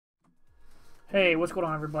Hey, what's going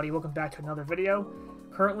on everybody? Welcome back to another video.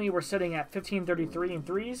 Currently we're sitting at 1533 in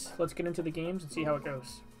threes. Let's get into the games and see how it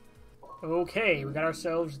goes. Okay, we got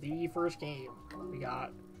ourselves the first game. We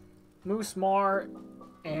got Moose Mar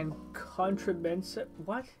and Contramensenter?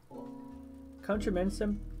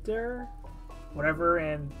 Whatever,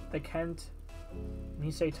 and the Kent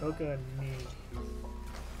Nisei Toka and me.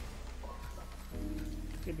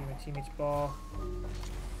 Give me my teammate's ball.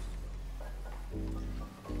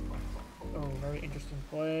 Oh, very interesting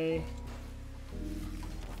play.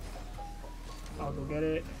 I'll go get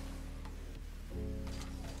it.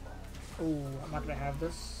 Oh, I'm not gonna have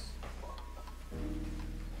this.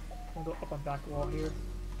 I'll go up on back wall here.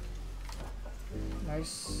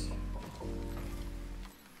 Nice. I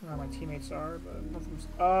don't know where my teammates are, but one of them's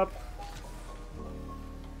up.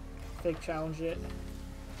 Fake challenge it.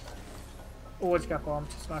 Oh, it's got bombed.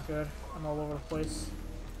 It's not good. I'm all over the place.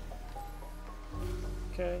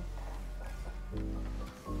 Okay.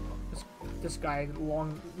 This guy,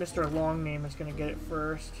 Mr. Long Name, is gonna get it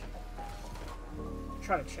first.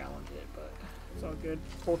 Try to challenge it, but it's all good.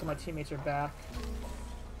 Both of my teammates are back.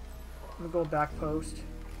 I'm gonna go back post.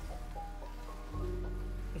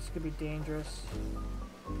 This could be dangerous.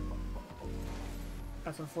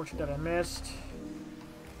 That's unfortunate that I missed.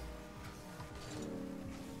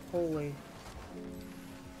 Holy.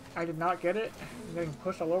 I did not get it. I'm getting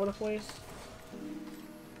pushed all over the place.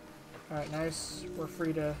 Alright, nice. We're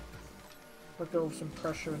free to let go of some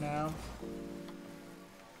pressure now.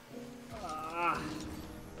 I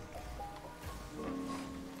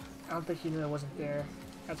don't think he knew I wasn't there.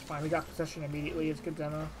 That's fine. We got possession immediately. It's good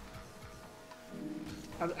demo.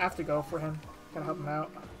 I have to go for him. Gotta help him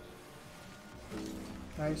out.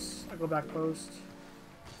 Nice. I go back post.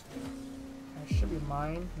 That should be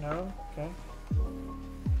mine. No? Okay.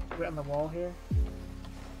 Wait on the wall here.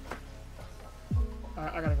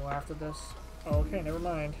 I gotta go after this. Oh, okay, never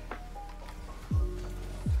mind.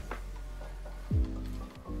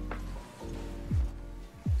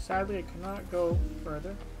 Sadly, I cannot go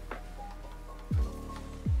further.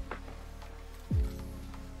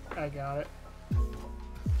 I got it.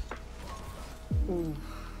 Ooh.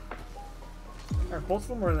 Alright, both of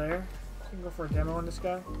them were there. I can go for a demo on this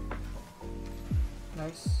guy.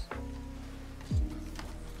 Nice.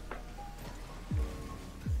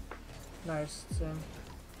 Nice, it's in.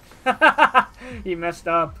 He messed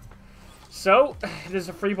up. So, it is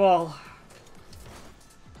a free ball.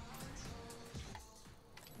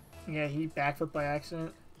 Yeah, he backflipped by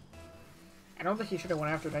accident. I don't think he should have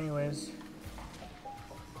went after it anyways.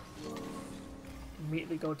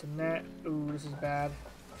 Immediately go to net. Ooh, this is bad.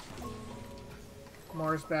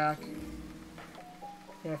 Mars back.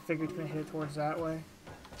 Yeah, I figured he's gonna hit it towards that way.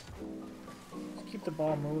 Just keep the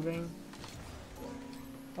ball moving.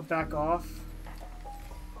 I'll back off.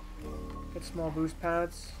 Get small boost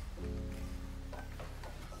pads.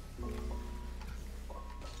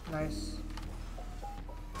 Nice.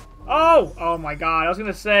 Oh! Oh my god, I was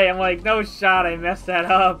gonna say, I'm like, no shot, I messed that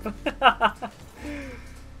up.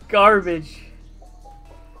 Garbage.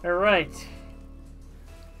 Alright.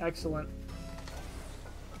 Excellent.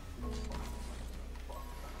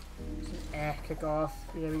 Kick off.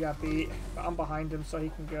 Yeah, we got beat. I'm behind him so he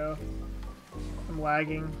can go. I'm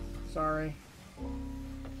lagging. Sorry.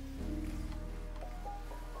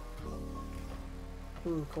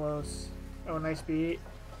 Ooh, close. Oh, nice beat.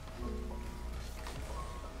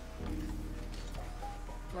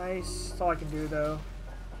 Nice. That's all I can do, though.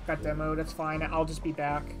 Got demoed. That's fine. I'll just be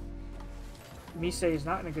back. Misei is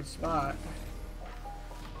not in a good spot.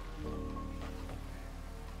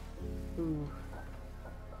 Ooh.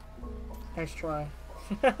 Nice try.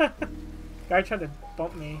 Guy tried to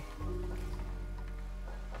bump me.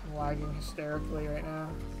 I'm lagging hysterically right now.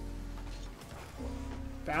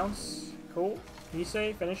 Bounce. Cool.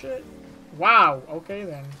 Nisei, finish it. Wow. Okay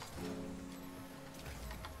then.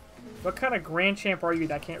 What kind of grand champ are you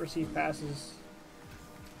that can't receive passes?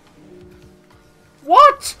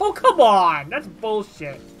 What? Oh, come on. That's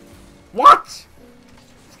bullshit. What?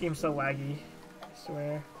 This game's so laggy. I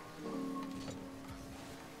swear.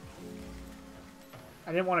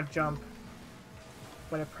 I didn't want to jump,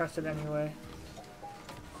 but I pressed it anyway.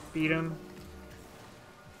 Beat him.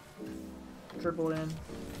 Dribble in.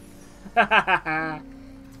 I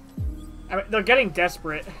mean, they're getting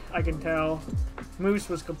desperate, I can tell. Moose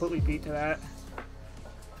was completely beat to that.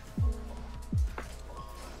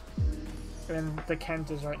 And the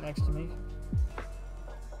Kent is right next to me.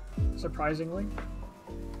 Surprisingly.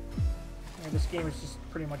 Yeah, this game is just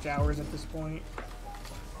pretty much ours at this point.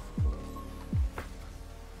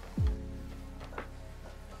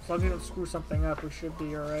 As long as we don't screw something up, we should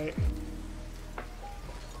be alright.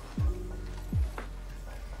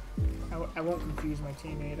 I won't confuse my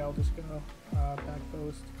teammate. I'll just go back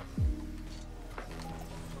post.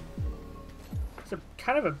 It's a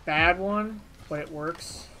kind of a bad one, but it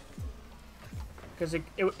works. Because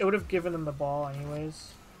it would have given them the ball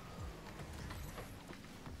anyways.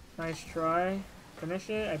 Nice try. Finish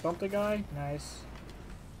it. I bumped a guy. Nice.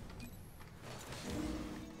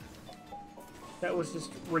 That was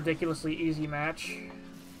just ridiculously easy match.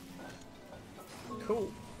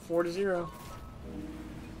 Cool. 4-0.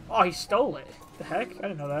 Oh, he stole it. The heck? I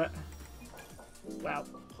didn't know that. Wow.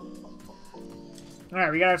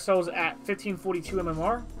 Alright, we got ourselves at 1542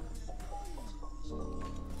 MMR.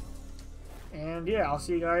 And yeah, I'll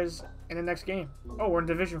see you guys in the next game. Oh, we're in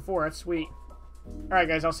Division 4. That's sweet. Alright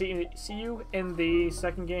guys, I'll see you in the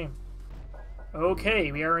second game.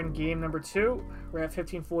 Okay, we are in game number 2. We're at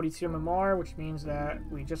 1542 MMR, which means that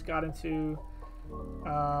we just got into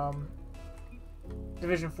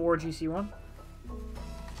Division 4 GC1.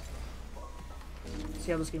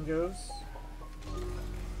 See how this game goes.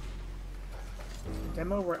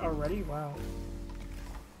 Demo already? Wow.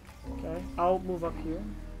 Okay, I'll move up here.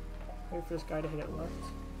 Wait for this guy to hit it left.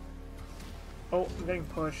 Oh, I'm getting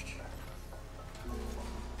pushed.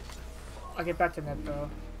 I'll get back to net though.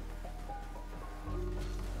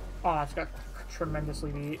 Oh, I just got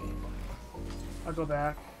tremendously beat. I'll go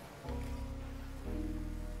back.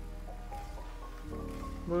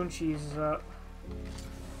 Moon cheese is up.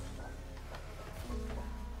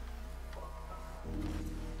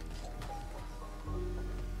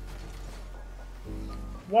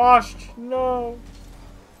 Washed! No!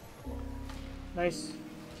 Nice.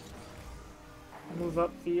 Move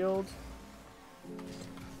up field.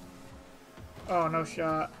 Oh, no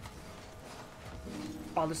shot.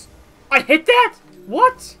 Oh, this... I hit that?!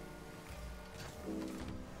 What?!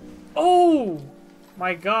 Oh!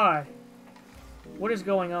 My god. What is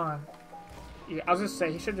going on? Yeah, I was gonna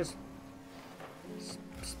say, he should just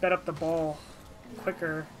sped up the ball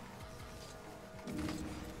quicker.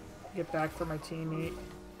 Get back for my teammate.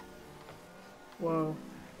 Whoa.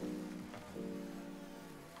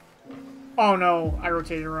 Oh no, I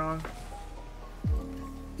rotated wrong.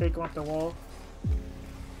 Take him off the wall.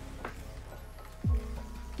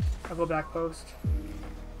 I'll go back post.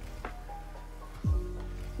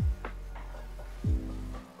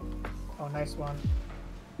 Oh, nice one.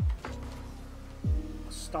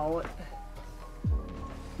 Stall it.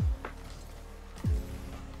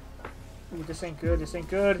 Ooh, this ain't good. This ain't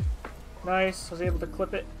good. Nice. I was able to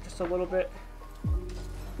clip it just a little bit.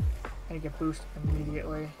 And get boosted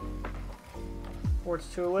immediately. Before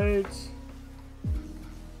it's too late.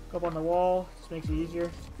 Go up on the wall. Just makes it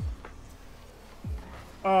easier.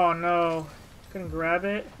 Oh no. Couldn't grab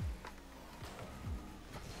it.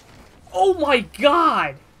 Oh my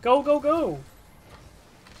god! Go, go, go!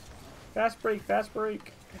 Fast break, fast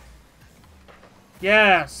break.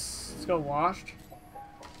 Yes! Let's go, washed.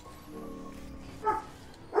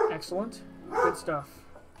 Excellent. Good stuff.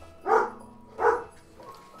 My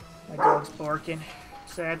dog's barking,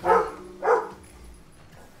 sadly.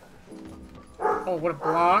 Oh, what a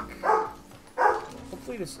block.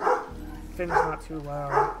 Hopefully this fin's not too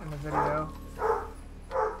loud in the video.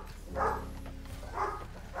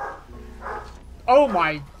 Oh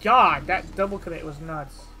my god, that double commit was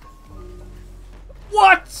nuts.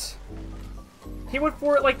 What? He went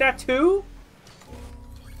for it like that too?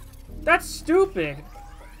 That's stupid.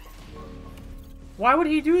 Why would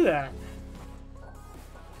he do that?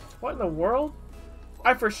 What in the world?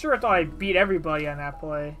 I for sure thought I beat everybody on that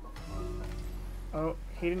play. Oh,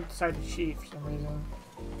 he didn't decide to cheat for some reason.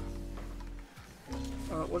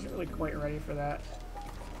 Oh, it wasn't really quite ready for that.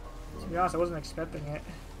 To be honest, I wasn't expecting it.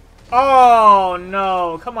 Oh,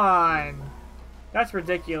 no. Come on. That's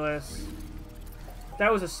ridiculous.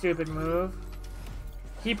 That was a stupid move.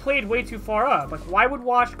 He played way too far up. Like, why would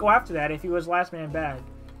Wash go after that if he was last man bag?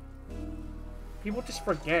 People just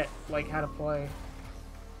forget, like, how to play.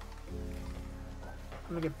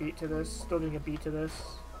 I'm gonna get beat to this. Still gonna get beat to this.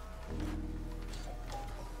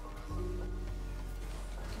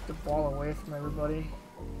 Keep the ball away from everybody.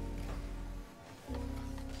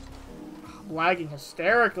 I'm lagging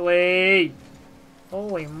hysterically!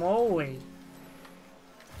 Holy moly!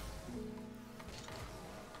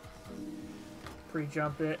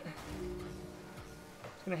 Pre-jump it.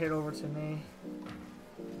 It's gonna hit over to me.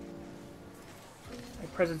 My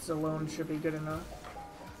presence alone should be good enough.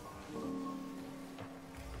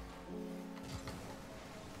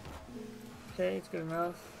 Okay, it's good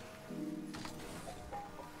enough.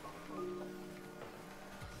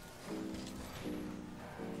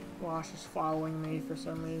 Wash is following me for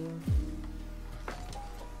some reason.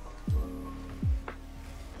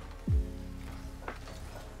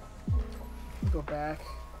 Go back.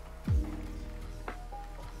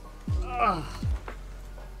 Ugh.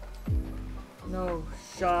 No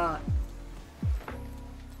shot.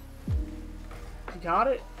 He got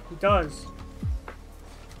it? He does.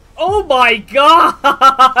 Oh my god!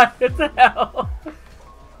 What the hell? What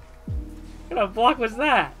kind of block was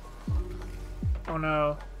that? Oh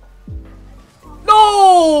no.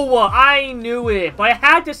 No! I knew it, but I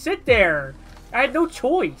had to sit there. I had no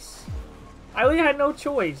choice. I really had no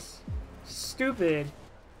choice. Stupid.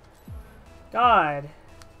 God.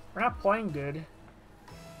 We're not playing good.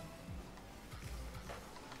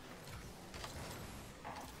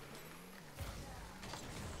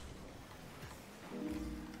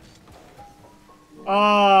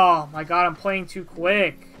 Oh my god, I'm playing too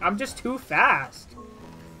quick. I'm just too fast.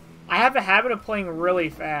 I have a habit of playing really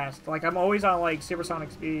fast. Like, I'm always on, like,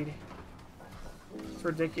 supersonic speed. It's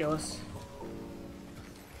ridiculous.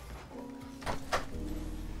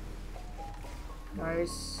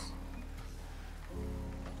 Nice.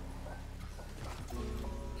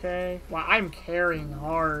 Okay. Wow, I'm carrying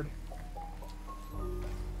hard.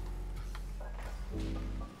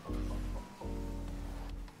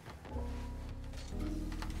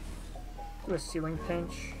 Do a ceiling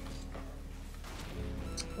pinch.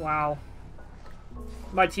 Wow.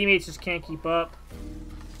 My teammates just can't keep up.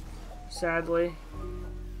 Sadly.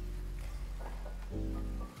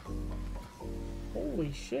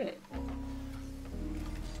 Holy shit.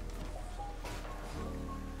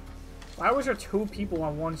 Why was there 2 people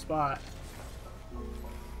on one spot?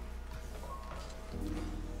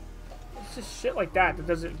 It's just shit like that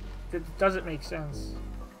that doesn't make sense.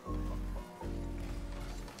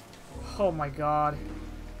 Oh my god.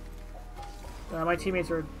 My teammates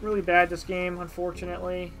are really bad this game,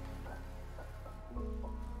 unfortunately.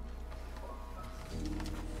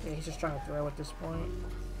 Yeah, he's just trying to throw at this point.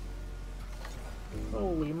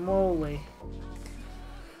 Holy moly.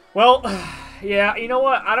 Well, yeah, you know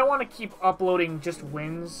what? I don't want to keep uploading just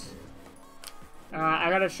wins. I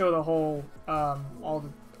gotta show the whole,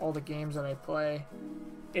 all the games that I play.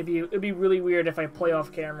 It'd be really weird if I play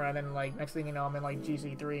off camera and then, like, next thing you know, I'm in, like,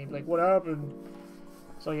 GC3 and be like, what happened?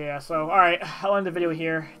 So yeah, so alright, I'll end the video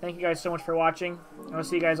here. Thank you guys so much for watching. I'll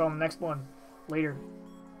see you guys on the next one. Later.